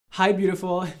Hi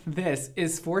beautiful, this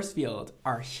is Forcefield,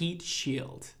 our heat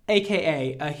shield,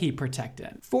 aka a heat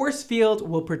protectant. Forcefield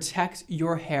will protect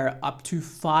your hair up to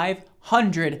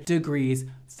 500 degrees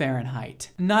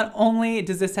Fahrenheit. Not only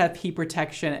does this have heat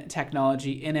protection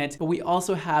technology in it, but we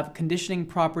also have conditioning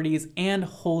properties and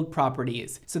hold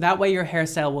properties. So that way your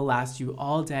hairstyle will last you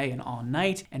all day and all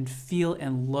night and feel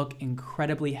and look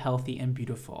incredibly healthy and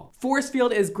beautiful.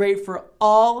 Forcefield is great for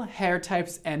all hair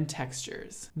types and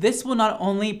textures. This will not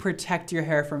only protect your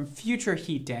hair from future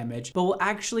heat damage, but will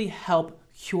actually help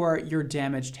cure your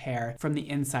damaged hair from the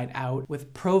inside out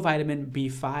with provitamin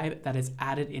B5 that is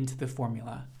added into the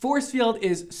formula. Forcefield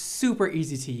is super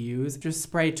easy to use. Just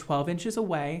spray 12 inches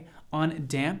away on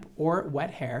damp or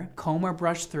wet hair, comb or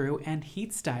brush through, and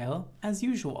heat style as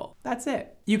usual. That's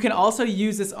it. You can also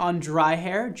use this on dry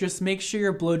hair. Just make sure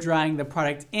you're blow drying the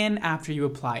product in after you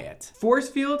apply it.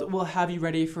 Forcefield will have you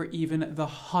ready for even the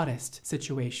hottest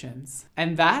situations.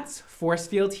 And that's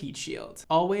Forcefield Heat Shield.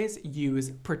 Always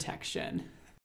use protection.